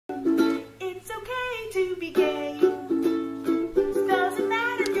to be gay. Doesn't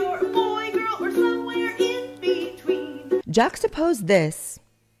matter, you're a boy, girl, or somewhere in between. Juxtapose this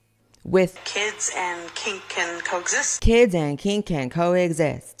with kids and kink can coexist. Kids and kink can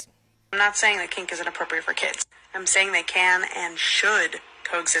coexist. I'm not saying that kink isn't appropriate for kids. I'm saying they can and should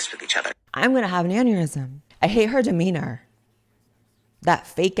coexist with each other. I'm gonna have an aneurysm. I hate her demeanor. That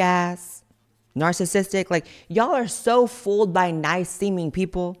fake ass, narcissistic, like y'all are so fooled by nice seeming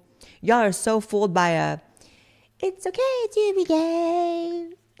people. Y'all are so fooled by a, it's okay to be gay.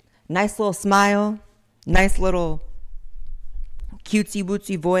 Nice little smile, nice little cutesy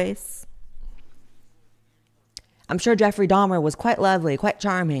wootsy voice. I'm sure Jeffrey Dahmer was quite lovely, quite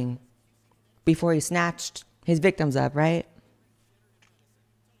charming before he snatched his victims up, right?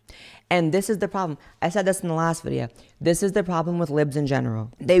 And this is the problem. I said this in the last video. This is the problem with libs in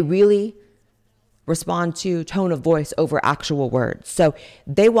general. They really respond to tone of voice over actual words. So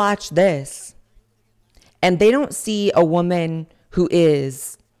they watch this and they don't see a woman who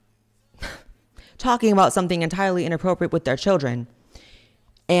is talking about something entirely inappropriate with their children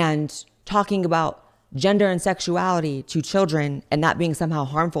and talking about gender and sexuality to children and that being somehow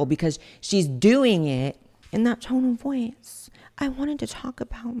harmful because she's doing it in that tone of voice. I wanted to talk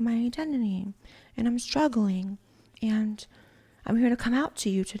about my identity and I'm struggling and I'm here to come out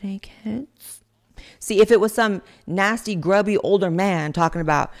to you today, kids. See, if it was some nasty, grubby older man talking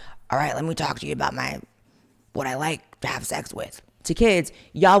about, all right, let me talk to you about what I like to have sex with to kids,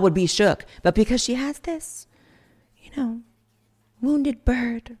 y'all would be shook. But because she has this, you know, wounded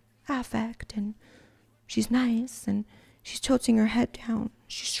bird affect and she's nice and she's tilting her head down,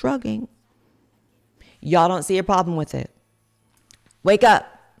 she's shrugging, y'all don't see a problem with it. Wake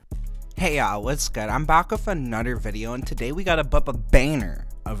up. Hey y'all, what's good? I'm back with another video and today we got a banner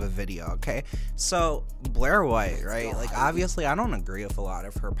of a video, okay? So Blaire White, right? Like obviously I don't agree with a lot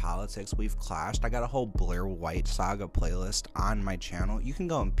of her politics. We've clashed. I got a whole Blaire White saga playlist on my channel. You can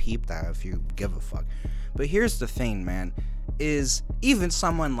go and peep that if you give a fuck. But here's the thing, man, is even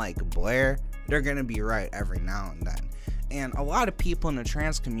someone like Blaire, they're gonna be right every now and then. And a lot of people in the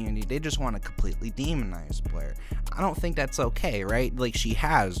trans community, they just want to completely demonize Blaire. I don't think that's okay, right? Like, she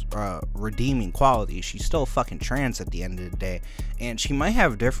has redeeming qualities. She's still fucking trans at the end of the day. And she might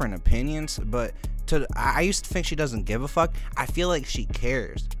have different opinions, but I used to think she doesn't give a fuck. I feel like she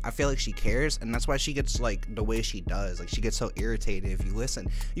cares. I feel like she cares, and that's why she gets, like, the way she does. Like, she gets so irritated if you listen.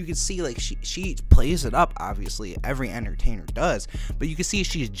 You can see, like, she plays it up, obviously. Every entertainer does. But you can see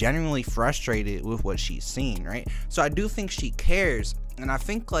she's genuinely frustrated with what she's seeing, right? So I do think she cares, and I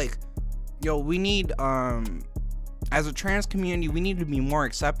think, like, yo, we need, as a trans community, we need to be more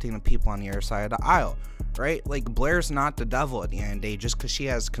accepting of people on the other side of the aisle, right? Like, Blaire's not the devil at the end of the day just because she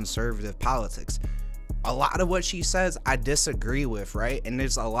has conservative politics. A lot of what she says I disagree with, right? And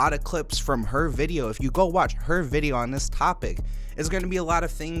there's a lot of clips from her video. If you go watch her video on this topic, there's going to be a lot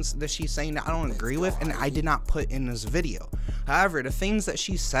of things that she's saying that I don't agree with and I did not put in this video. However, the things that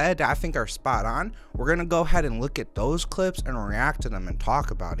she said that I think are spot on, we're going to go ahead and look at those clips and react to them and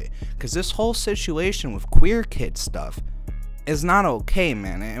talk about it. Because this whole situation with queer kid stuff is not okay,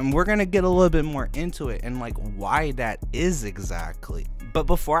 man, and we're gonna get a little bit more into it and like why that is exactly. But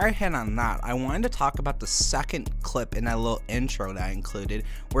before I head on that, I wanted to talk about the second clip in that little intro that I included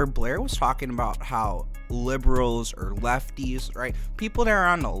where Blaire was talking about how liberals or lefties, right, people that are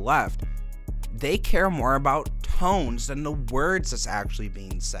on the left, they care more about tones than the words that's actually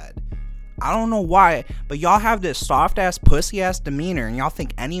being said. I don't know why, but y'all have this soft ass pussy ass demeanor and y'all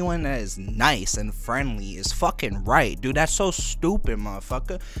think anyone that is nice and friendly is fucking right. Dude, that's so stupid,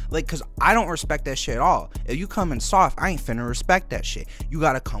 motherfucker. Like, cause I don't respect that shit at all. If you come in soft, I ain't finna respect that shit. You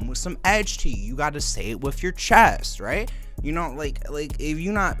gotta come with some edge to you. You gotta say it with your chest, right? You know, like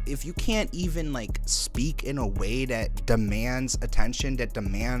if you can't even like speak in a way that demands attention, that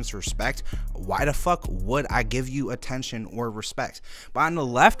demands respect, why the fuck would I give you attention or respect? But on the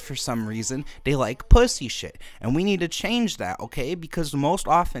left, for some reason, they like pussy shit, and we need to change that, okay? Because most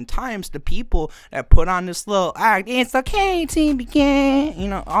oftentimes the people that put on this little act, it's okay to begin, you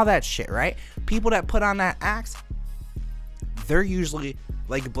know, all that shit, right? People that put on that act, they're usually,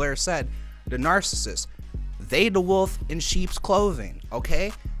 like Blaire said, the narcissist. They the wolf in sheep's clothing,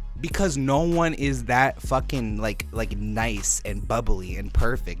 okay? Because no one is that fucking like nice and bubbly and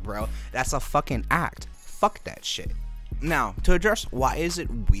perfect, bro. That's a fucking act. Fuck that shit. Now, to address why is it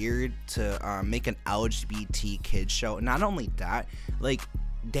weird to make an LGBT kid show, not only that, like,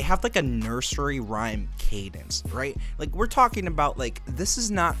 they have like a nursery rhyme cadence, right? Like, we're talking about like, this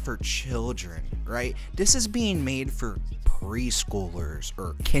is not for children, right? This is being made for preschoolers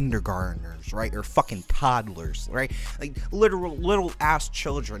or kindergartners, right? Or fucking toddlers, right? Like literal little ass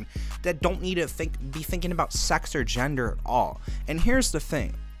children that don't need to be thinking about sex or gender at all. And here's the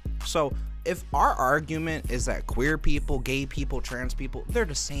thing. So if our argument is that queer people, gay people, trans people, they're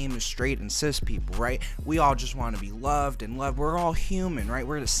the same as straight and cis people, right? We all just want to be loved and loved. We're all human, right?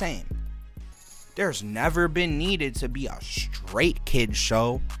 We're the same. There's never been needed to be a straight kid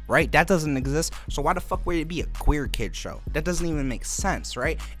show, right? That doesn't exist. So why the fuck would it be a queer kid show? That doesn't even make sense,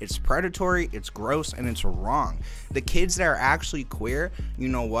 right? It's predatory, it's gross, and it's wrong. The kids that are actually queer, you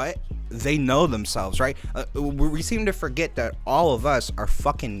know what? They know themselves, right? We seem to forget that all of us are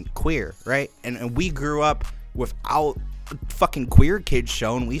fucking queer, right? And we grew up without fucking queer kids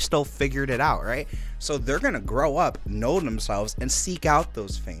show, and we still figured it out, right? So they're gonna grow up, know themselves, and seek out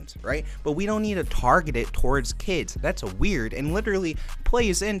those things, right? But we don't need to target it towards kids. That's weird and literally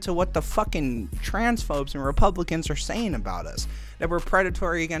plays into what the fucking transphobes and Republicans are saying about us, that we're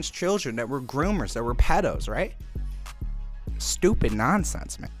predatory against children, that we're groomers, that we're pedos, right? Stupid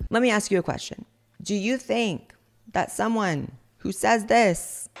nonsense, man. Let me ask you a question. Do you think that someone who says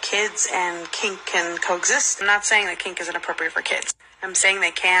this, Kids and kink can coexist. I'm not saying that kink isn't appropriate for kids. I'm saying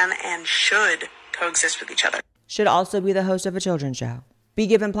they can and should coexist with each other. should also be the host of a children's show? Be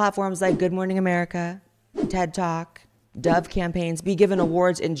given platforms like Good Morning America, TED Talk, Dove campaigns, be given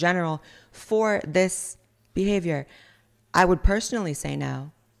awards in general for this behavior? I would personally say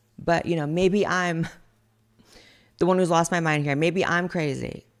no, but you know, maybe I'm the one who's lost my mind here. Maybe I'm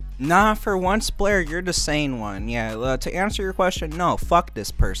crazy. Nah, for once, Blaire, you're the sane one. Yeah, to answer your question, no, fuck this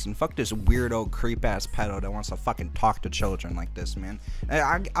person. Fuck this weirdo, creep-ass pedo that wants to fucking talk to children like this, man.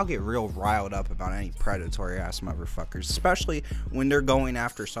 I'll get real riled up about any predatory-ass motherfuckers, especially when they're going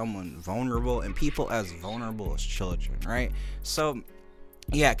after someone vulnerable and people as vulnerable as children, right? So,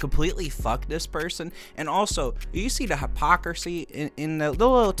 yeah, completely fuck this person. And also, you see the hypocrisy in the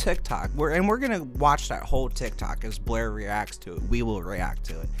little TikTok, and we're gonna watch that whole TikTok as Blaire reacts to it. We will react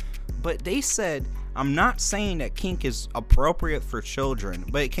to it. But they said, I'm not saying that kink is appropriate for children,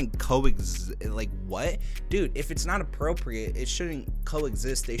 but it can coexist. Like, what? Dude, if it's not appropriate, it shouldn't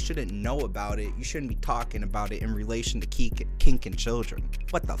coexist. They shouldn't know about it. You shouldn't be talking about it in relation to kink and children.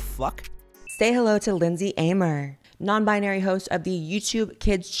 What the fuck? Say hello to Lindsay Amer, non-binary host of the YouTube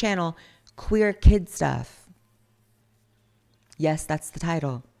Kids channel, Queer Kid Stuff. Yes, that's the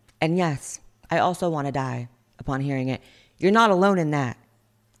title. And yes, I also want to die upon hearing it. You're not alone in that.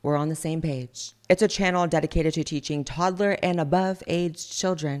 We're on the same page. It's a channel dedicated to teaching toddler and above age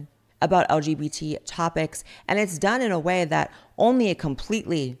children about LGBT topics, and it's done in a way that only a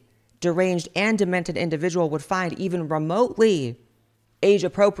completely deranged and demented individual would find even remotely age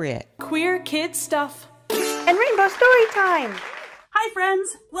appropriate. Queer Kid Stuff. And Rainbow Story Time. Hi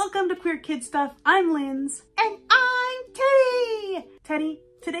friends, welcome to Queer Kid Stuff. I'm Linz. And I'm Teddy. Teddy,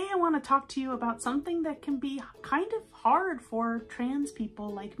 today I want to talk to you about something that can be kind of hard for trans people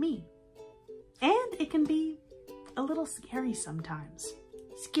like me. And it can be a little scary sometimes.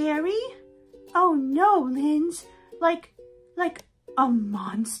 Scary? Oh no, Linz. Like a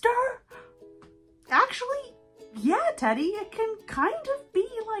monster? Actually, yeah, Teddy, it can kind of be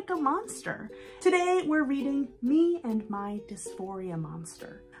like a monster. Today, we're reading Me and My Dysphoria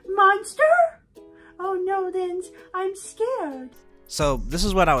Monster. Monster? Oh no, Linz, I'm scared. So this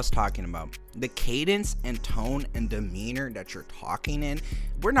is what I was talking about. The cadence and tone and demeanor that you're talking in,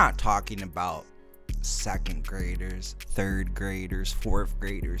 we're not talking about second graders, third graders, fourth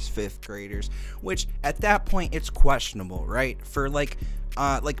graders, fifth graders, which at that point it's questionable, right? For like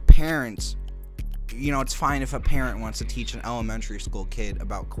parents, you know, it's fine if a parent wants to teach an elementary school kid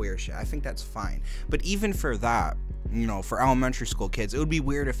about queer shit. I think that's fine. But even for that, you know, for elementary school kids, it would be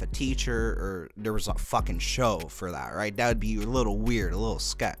weird if a teacher or there was a fucking show for that, right? That would be a little weird, a little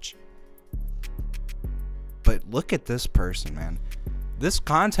sketch. But look at this person, man. This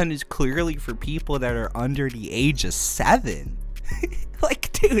content is clearly for people that are under the age of 7.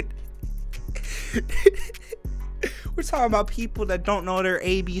 Like, dude. We're talking about people that don't know their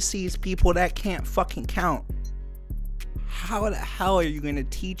ABCs, people that can't fucking count. How the hell are you going to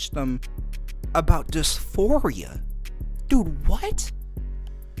teach them about dysphoria? Dude, what?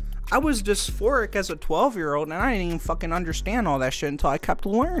 I was dysphoric as a 12-year-old and I didn't even fucking understand all that shit until I kept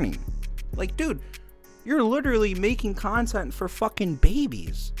learning. Like, dude, you're literally making content for fucking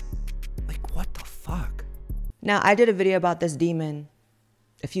babies. Like, what the fuck? Now, I did a video about this demon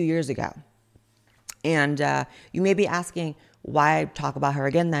a few years ago. And you may be asking why I talk about her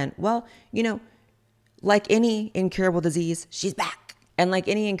again then. Well, you know, like any incurable disease, she's back. And like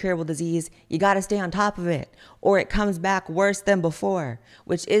any incurable disease, you got to stay on top of it or it comes back worse than before,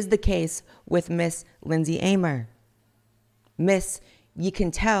 which is the case with Miss Lindsay Amer. Miss, you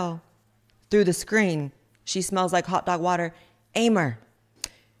can tell through the screen she smells like hot dog water. Aimer.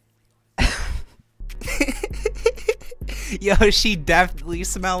 Yo, she definitely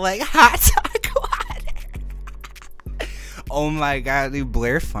smelled like hot dog water. Oh my god, dude,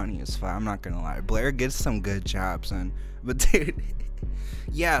 Blaire funny as fuck. I'm not gonna lie. Blaire gets some good jobs, but dude.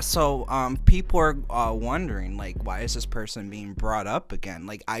 Yeah, so people are wondering, like, why is this person being brought up again?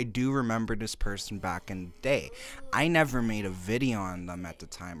 Like, I do remember this person back in the day. I never made a video on them at the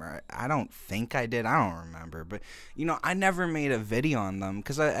time, or I don't think I did. I don't remember, but you know, I never made a video on them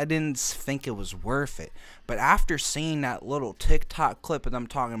because I didn't think it was worth it. But after seeing that little TikTok clip of them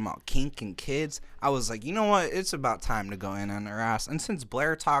talking about kink and kids, I was like, you know what? It's about time to go in on their ass. And since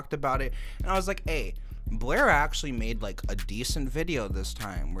Blaire talked about it, and I was like, hey, Blaire actually made like a decent video this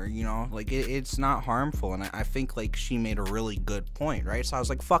time where, you know, like it's not harmful, and I think like she made a really good point, right? So I was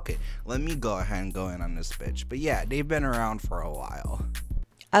like, fuck it, let me go ahead and go in on this bitch. But yeah, they've been around for a while.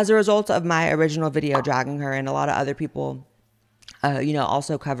 As a result of my original video dragging her and a lot of other people, you know,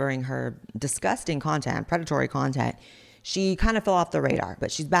 also covering her disgusting content, predatory content, she kind of fell off the radar.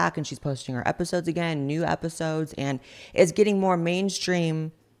 But she's back and she's posting her episodes again, new episodes, and is getting more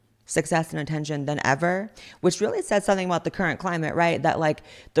mainstream success and attention than ever, which really says something about the current climate, right? That like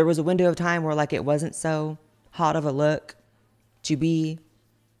there was a window of time where like it wasn't so hot of a look to be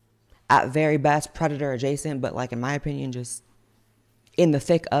at very best predator adjacent, but like in my opinion, just in the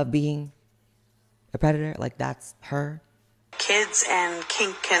thick of being a predator. Like that's her. Kids and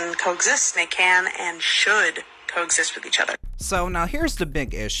kink can coexist. They can and should coexist with each other. So now here's the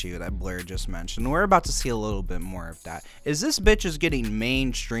big issue that Blaire just mentioned. We're about to see a little bit more of that. Is this bitch is getting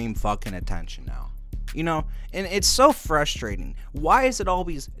mainstream fucking attention now? You know, and it's so frustrating. Why is it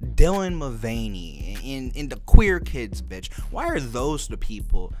always Dylan Mulvaney in the queer kids, bitch? Why are those the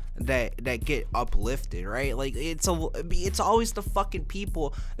people that get uplifted, right? Like it's always the fucking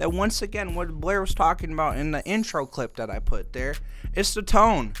people that, once again, what Blaire was talking about in the intro clip that I put there, it's the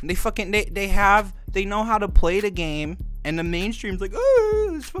tone. They know how to play the game. And the mainstream's like,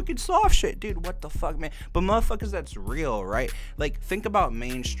 oh, this fucking soft shit. Dude, what the fuck, man? But motherfuckers, that's real, right? Like, think about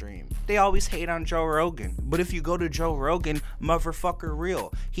mainstream. They always hate on Joe Rogan. But if you go to Joe Rogan, motherfucker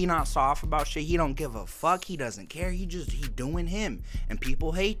real. He not soft about shit. He don't give a fuck. He doesn't care. He doing him. And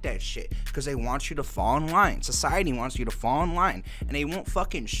people hate that shit because they want you to fall in line. Society wants you to fall in line. And they won't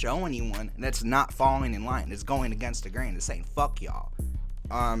fucking show anyone that's not falling in line. It's going against the grain. It's saying, fuck y'all.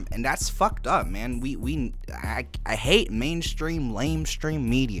 And that's fucked up, man. I hate mainstream, lamestream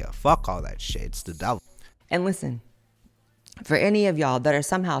media. Fuck all that shit. It's the devil. And listen, for any of y'all that are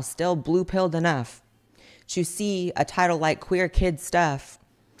somehow still blue-pilled enough to see a title like Queer Kid Stuff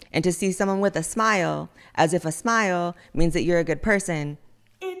and to see someone with a smile as if a smile means that you're a good person.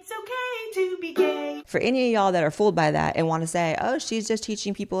 It's okay to be gay. For any of y'all that are fooled by that and want to say, oh, she's just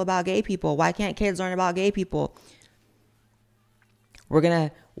teaching people about gay people. Why can't kids learn about gay people? We're going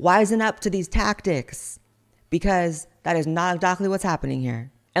to wisen up to these tactics because that is not exactly what's happening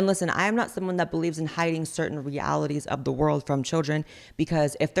here. And listen, I am not someone that believes in hiding certain realities of the world from children,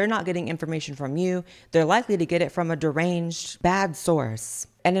 because if they're not getting information from you, they're likely to get it from a deranged, bad source.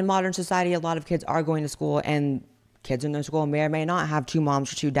 And in modern society, a lot of kids are going to school, and kids in their school may or may not have two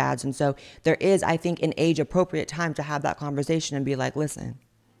moms or two dads. And so there is, I think, an age-appropriate time to have that conversation and be like, listen,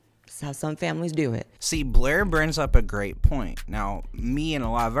 this is how some families do it. See, Blaire brings up a great point. Now, me and a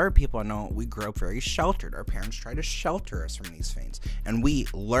lot of other people I know, we grew up very sheltered. Our parents tried to shelter us from these things. And we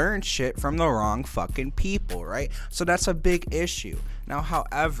learned shit from the wrong fucking people, right? So that's a big issue. Now,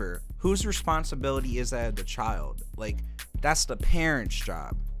 however, whose responsibility is that of the child? Like, that's the parent's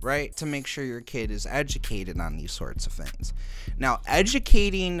job, right? To make sure your kid is educated on these sorts of things. Now,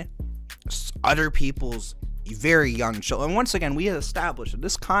 educating other people's very young children, and once again, we have established that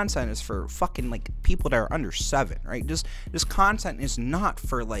this content is for fucking like people that are under 7, right? This content is not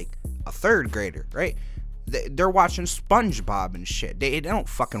for like a 3rd grader, right? They're watching SpongeBob and shit. They don't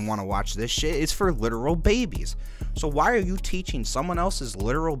fucking want to watch this shit. It's for literal babies. So why are you teaching someone else's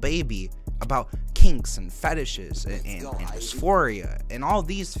literal baby about kinks and fetishes and dysphoria and all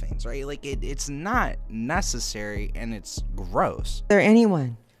these things, right? Like it's not necessary, and it's gross. Is there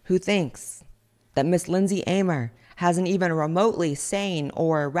anyone who thinks that Miss Lindsay Amer has an even remotely sane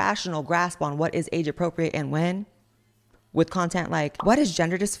or rational grasp on what is age appropriate and when? With content like, what is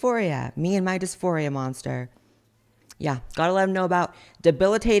gender dysphoria? Me and my dysphoria monster. Yeah, gotta let them know about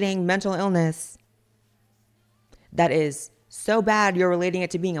debilitating mental illness that is so bad you're relating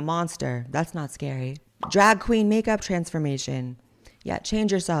it to being a monster. That's not scary. Drag queen makeup transformation. Yeah,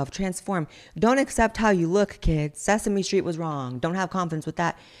 change yourself, transform. Don't accept how you look, kids. Sesame Street was wrong. Don't have confidence with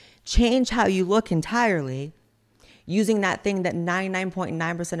that. Change how you look entirely. using that thing that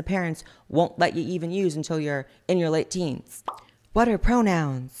 99.9% of parents won't let you even use until you're in your late teens. What are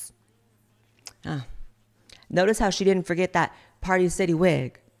pronouns? Notice how she didn't forget that Party City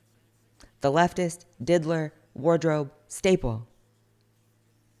wig. The leftist, diddler, wardrobe staple.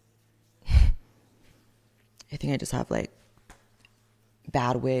 I think I just have like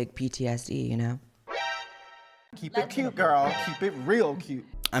bad wig PTSD, you know? Keep it cute, girl. Keep it real cute.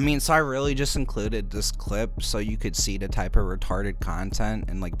 I mean, so I really just included this clip so you could see the type of retarded content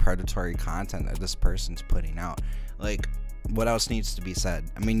and like predatory content that this person's putting out. Like, what else needs to be said?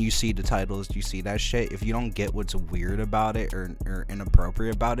 I mean, you see the titles, you see that shit. If you don't get what's weird about it or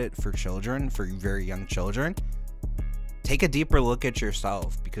inappropriate about it for children, for very young children, take a deeper look at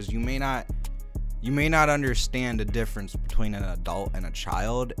yourself, because you may not understand the difference between an adult and a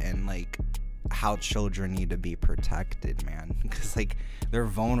child, and like how children need to be protected, man, because like they're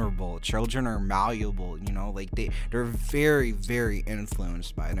vulnerable. Children are malleable, you know, like they're very, very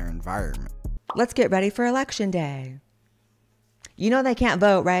influenced by their environment. Let's get ready for election day. You know they can't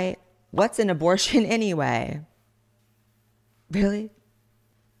vote, right? What's an abortion anyway? Really?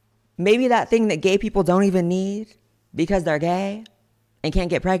 Maybe that thing that gay people don't even need because they're gay and can't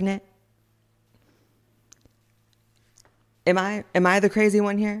get pregnant? Am I the crazy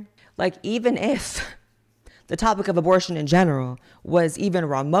one here? Like, even if the topic of abortion in general was even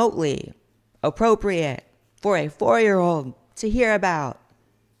remotely appropriate for a 4-year-old to hear about,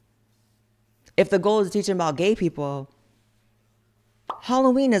 if the goal is to teach them about gay people,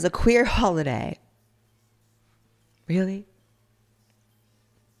 Halloween is a queer holiday. Really?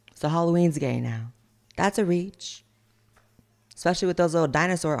 So Halloween's gay now. That's a reach. Especially with those little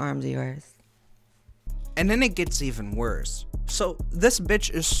dinosaur arms of yours. And then it gets even worse. So this bitch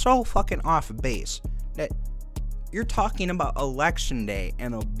is so fucking off base that you're talking about election day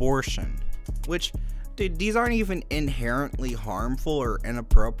and abortion, which, dude, these aren't even inherently harmful or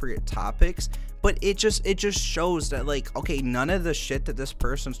inappropriate topics, but it just shows that, like, okay, none of the shit that this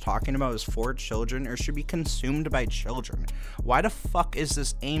person's talking about is for children or should be consumed by children. Why the fuck is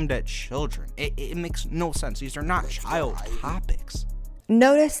this aimed at children? It makes no sense. These are not child topics.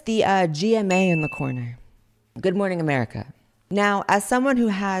 Notice the GMA in the corner. Good Morning America. Now, as someone who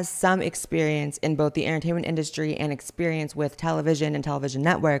has some experience in both the entertainment industry and experience with television and television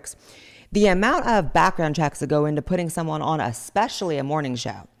networks, the amount of background checks that go into putting someone on, especially a morning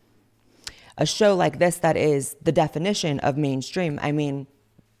show, a show like this that is the definition of mainstream. I mean,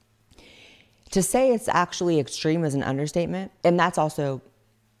 to say it's actually extreme is an understatement. And that's also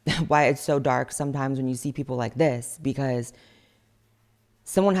why it's so dark sometimes when you see people like this, because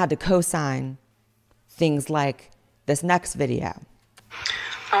someone had to co-sign things like this next video.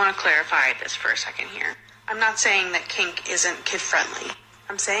 I want to clarify this for a second here. I'm not saying that kink isn't kid-friendly.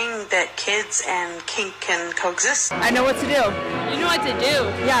 I'm saying that kids and kink can coexist. I know what to do. You know what to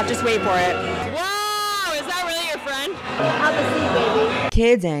do? Yeah, just wait for it. Wow, is that really your friend? Have a seat, baby.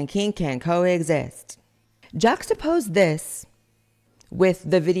 Kids and kink can coexist. Juxtapose this with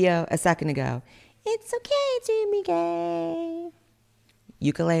the video a second ago. It's okay to be gay.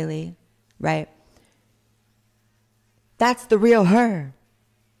 Ukulele, right? That's the real her.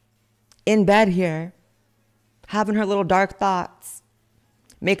 In bed here, having her little dark thoughts,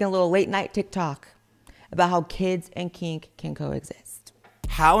 making a little late night TikTok about how kids and kink can coexist.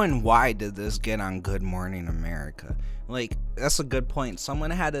 How and why did this get on Good Morning America? Like, that's a good point. Someone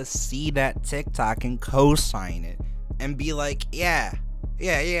had to see that TikTok and co-sign it and be like, yeah,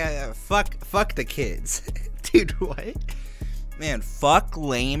 fuck the kids. Dude, what? Man, fuck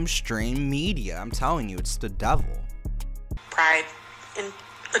lamestream media. I'm telling you, it's the devil. Pride in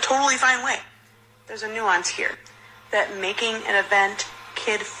a totally fine way. There's a nuance here that making an event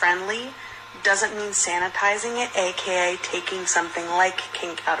kid-friendly doesn't mean sanitizing it, aka taking something like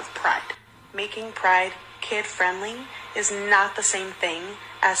kink out of pride. Making pride kid-friendly is not the same thing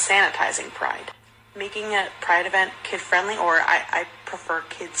as sanitizing pride. Making a pride event kid-friendly, or I prefer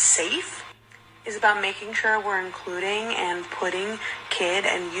kid-safe, is about making sure we're including and putting kid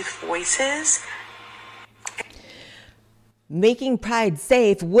and youth voices. Making pride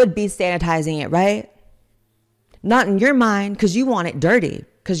safe would be sanitizing it, right? Not in your mind, because you want it dirty,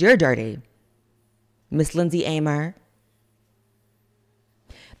 because you're dirty. Miss Lindsay Amer.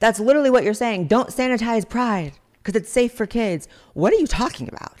 That's literally what you're saying. Don't sanitize pride, because it's safe for kids. What are you talking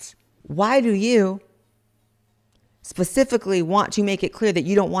about? Why do you specifically want to make it clear that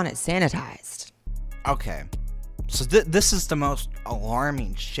you don't want it sanitized? Okay, so this is the most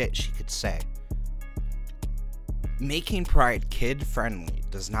alarming shit she could say. Making pride kid-friendly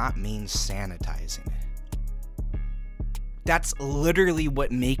does not mean sanitizing it. That's literally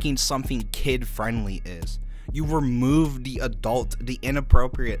what making something kid-friendly is. You remove the adult, the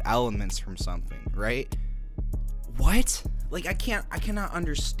inappropriate elements from something, right? What? Like, I cannot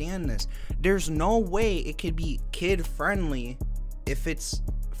understand this. There's no way it could be kid friendly if it's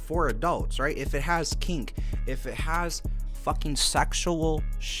for adults, right? If it has kink, if it has fucking sexual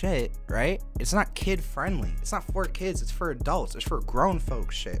shit, right? It's not kid friendly. It's not for kids, it's for adults. It's for grown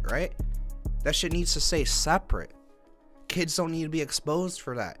folks shit, right? That shit needs to say separate. Kids don't need to be exposed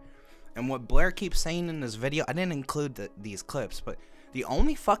for that. And what Blaire keeps saying in this video, I didn't include these clips, but the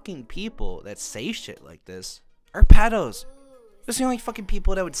only fucking people that say shit like this are pedos. That's the only fucking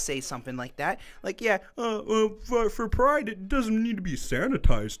people that would say something like that. Like, yeah, for Pride, it doesn't need to be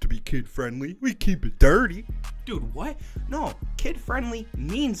sanitized to be kid-friendly. We keep it dirty. Dude, what? No, kid-friendly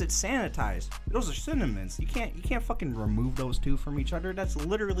means it's sanitized. Those are synonyms. You can't fucking remove those two from each other. That's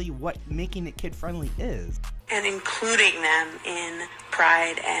literally what making it kid-friendly is. And including them in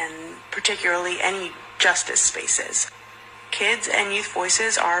Pride and particularly any justice spaces. Kids and youth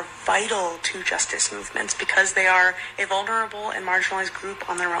voices are vital to justice movements because they are a vulnerable and marginalized group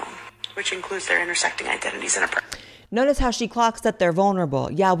on their own, which includes their intersecting identities and oppression. Notice how she clocks that they're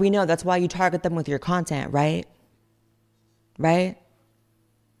vulnerable. Yeah, we know. That's why you target them with your content, right? Right?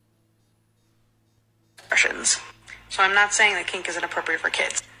 So I'm not saying that kink isn't appropriate for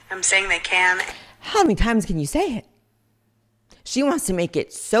kids. I'm saying they can. How many times can you say it? She wants to make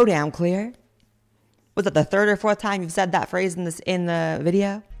it so damn clear. Was it the third or fourth time you've said that phrase in the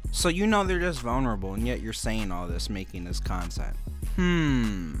video? So you know they're just vulnerable, and yet you're saying all this, making this content.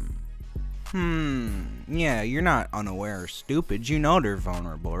 Yeah, you're not unaware or stupid. You know they're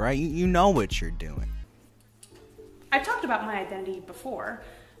vulnerable, right? You know what you're doing. I've talked about my identity before,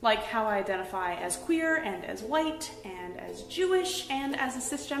 like how I identify as queer and as white and as Jewish and as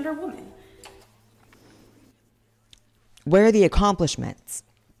a cisgender woman. Where are the accomplishments?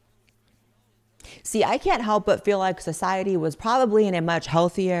 See, I can't help but feel like society was probably in a much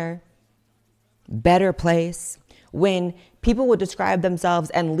healthier, better place when people would describe themselves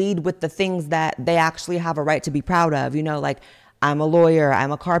and lead with the things that they actually have a right to be proud of. You know, like, I'm a lawyer,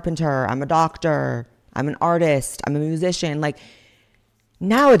 I'm a carpenter, I'm a doctor, I'm an artist, I'm a musician. Like,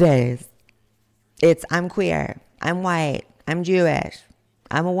 nowadays, it's I'm queer, I'm white, I'm Jewish,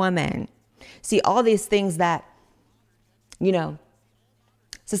 I'm a woman. See, all these things that, you know,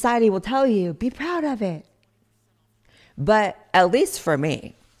 society will tell you, be proud of it. But at least for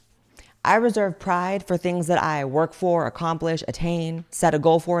me, I reserve pride for things that I work for, accomplish, attain, set a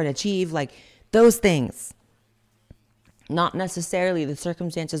goal for, and achieve. Like those things, not necessarily the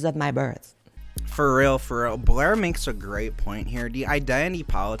circumstances of my birth. For real, Blaire makes a great point here. The identity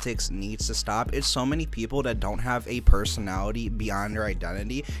politics needs to stop. It's so many people that don't have a personality beyond their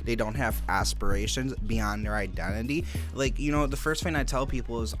identity. They don't have aspirations beyond their identity. Like, you know, the first thing I tell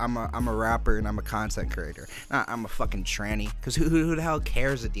people is I'm a rapper and I'm a content creator. Not I'm a fucking tranny, because who the hell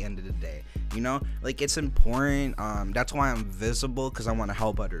cares at the end of the day? You know, like, it's important. That's why I'm visible, because I want to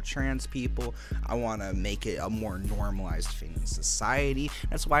help other trans people. I want to make it a more normalized thing in society.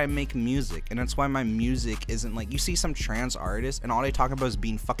 That's why I make music, and that's why my music isn't like, you see some trans artists and all they talk about is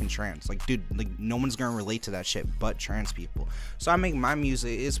being fucking trans. Like, dude, like, no one's gonna relate to that shit but trans people. So I make my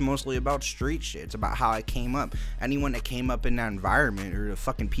music, it's mostly about street shit. It's about how I came up. Anyone that came up in that environment, or the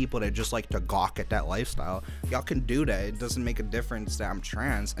fucking people that just like to gawk at that lifestyle, y'all can do that. It doesn't make a difference that I'm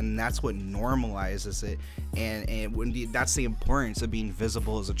trans, and that's what normalizes it. And when that's the importance of being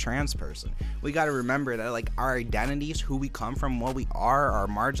visible as a trans person. We got to remember that, like, our identities, who we come from, what we are, our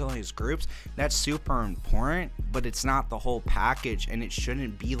marginalized groups, that's super important, but it's not the whole package, and it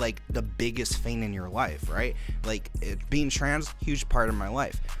shouldn't be like the biggest thing in your life, right? Like, being trans, huge part of my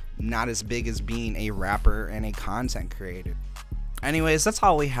life, not as big as being a rapper and a content creator. Anyways, that's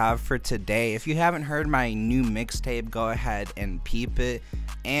all we have for today. If you haven't heard my new mixtape, go ahead and peep it.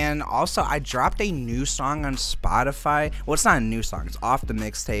 And also, I dropped a new song on Spotify. Well, it's not a new song, it's off the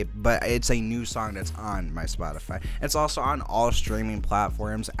mixtape, but it's a new song that's on my Spotify. It's also on all streaming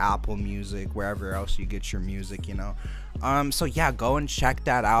platforms, Apple Music, wherever else you get your music, you know. So yeah, go and check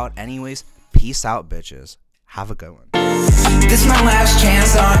that out. Anyways, peace out, bitches. Have a good one. This my last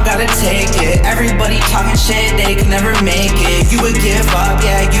chance, so I gotta take it. Everybody talking shit, they can never make it. You would give up,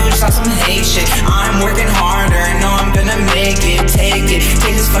 yeah, you would start some hate shit. I'm working harder, no, I'm gonna make it. Take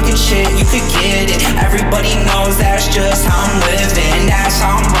this fucking shit, you could get it. Everybody knows that's just how I'm living. That's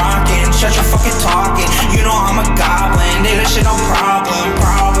how I'm rocking, shut your fucking talking. You know I'm a goblin, nigga, shit no problem.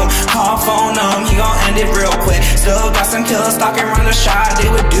 Call phone he gon' end it real quick. Still got some killers stalking around the shot, they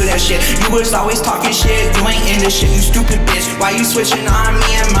would do that shit. You was always talking shit, you ain't into shit, you stupid bitch. Why you switching on me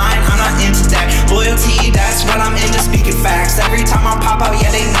and mine? I'm not into that. Loyalty, that's what I'm into, speaking facts. Every time I pop out,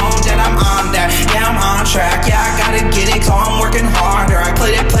 yeah, they know that I'm on that. Yeah, I'm on track. Yeah, I gotta get it, so I'm working harder. I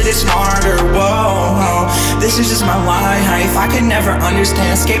play it smarter, whoa. This is just my life. I could never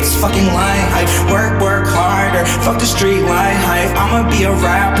understand, escape this fucking life. Work harder, fuck the street life. I'ma be a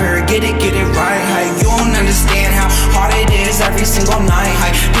rapper, get it right. You don't understand how hard it is every single night.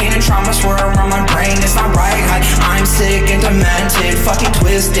 Pain and trauma swirl around my brain, it's not right. I'm sick and demented, fucking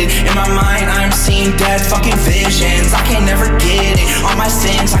twisted. In my mind, I'm seeing dead fucking visions. I can never get it. All my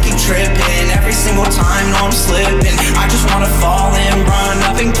sins, I keep tripping. Every single time, no, I'm slipping.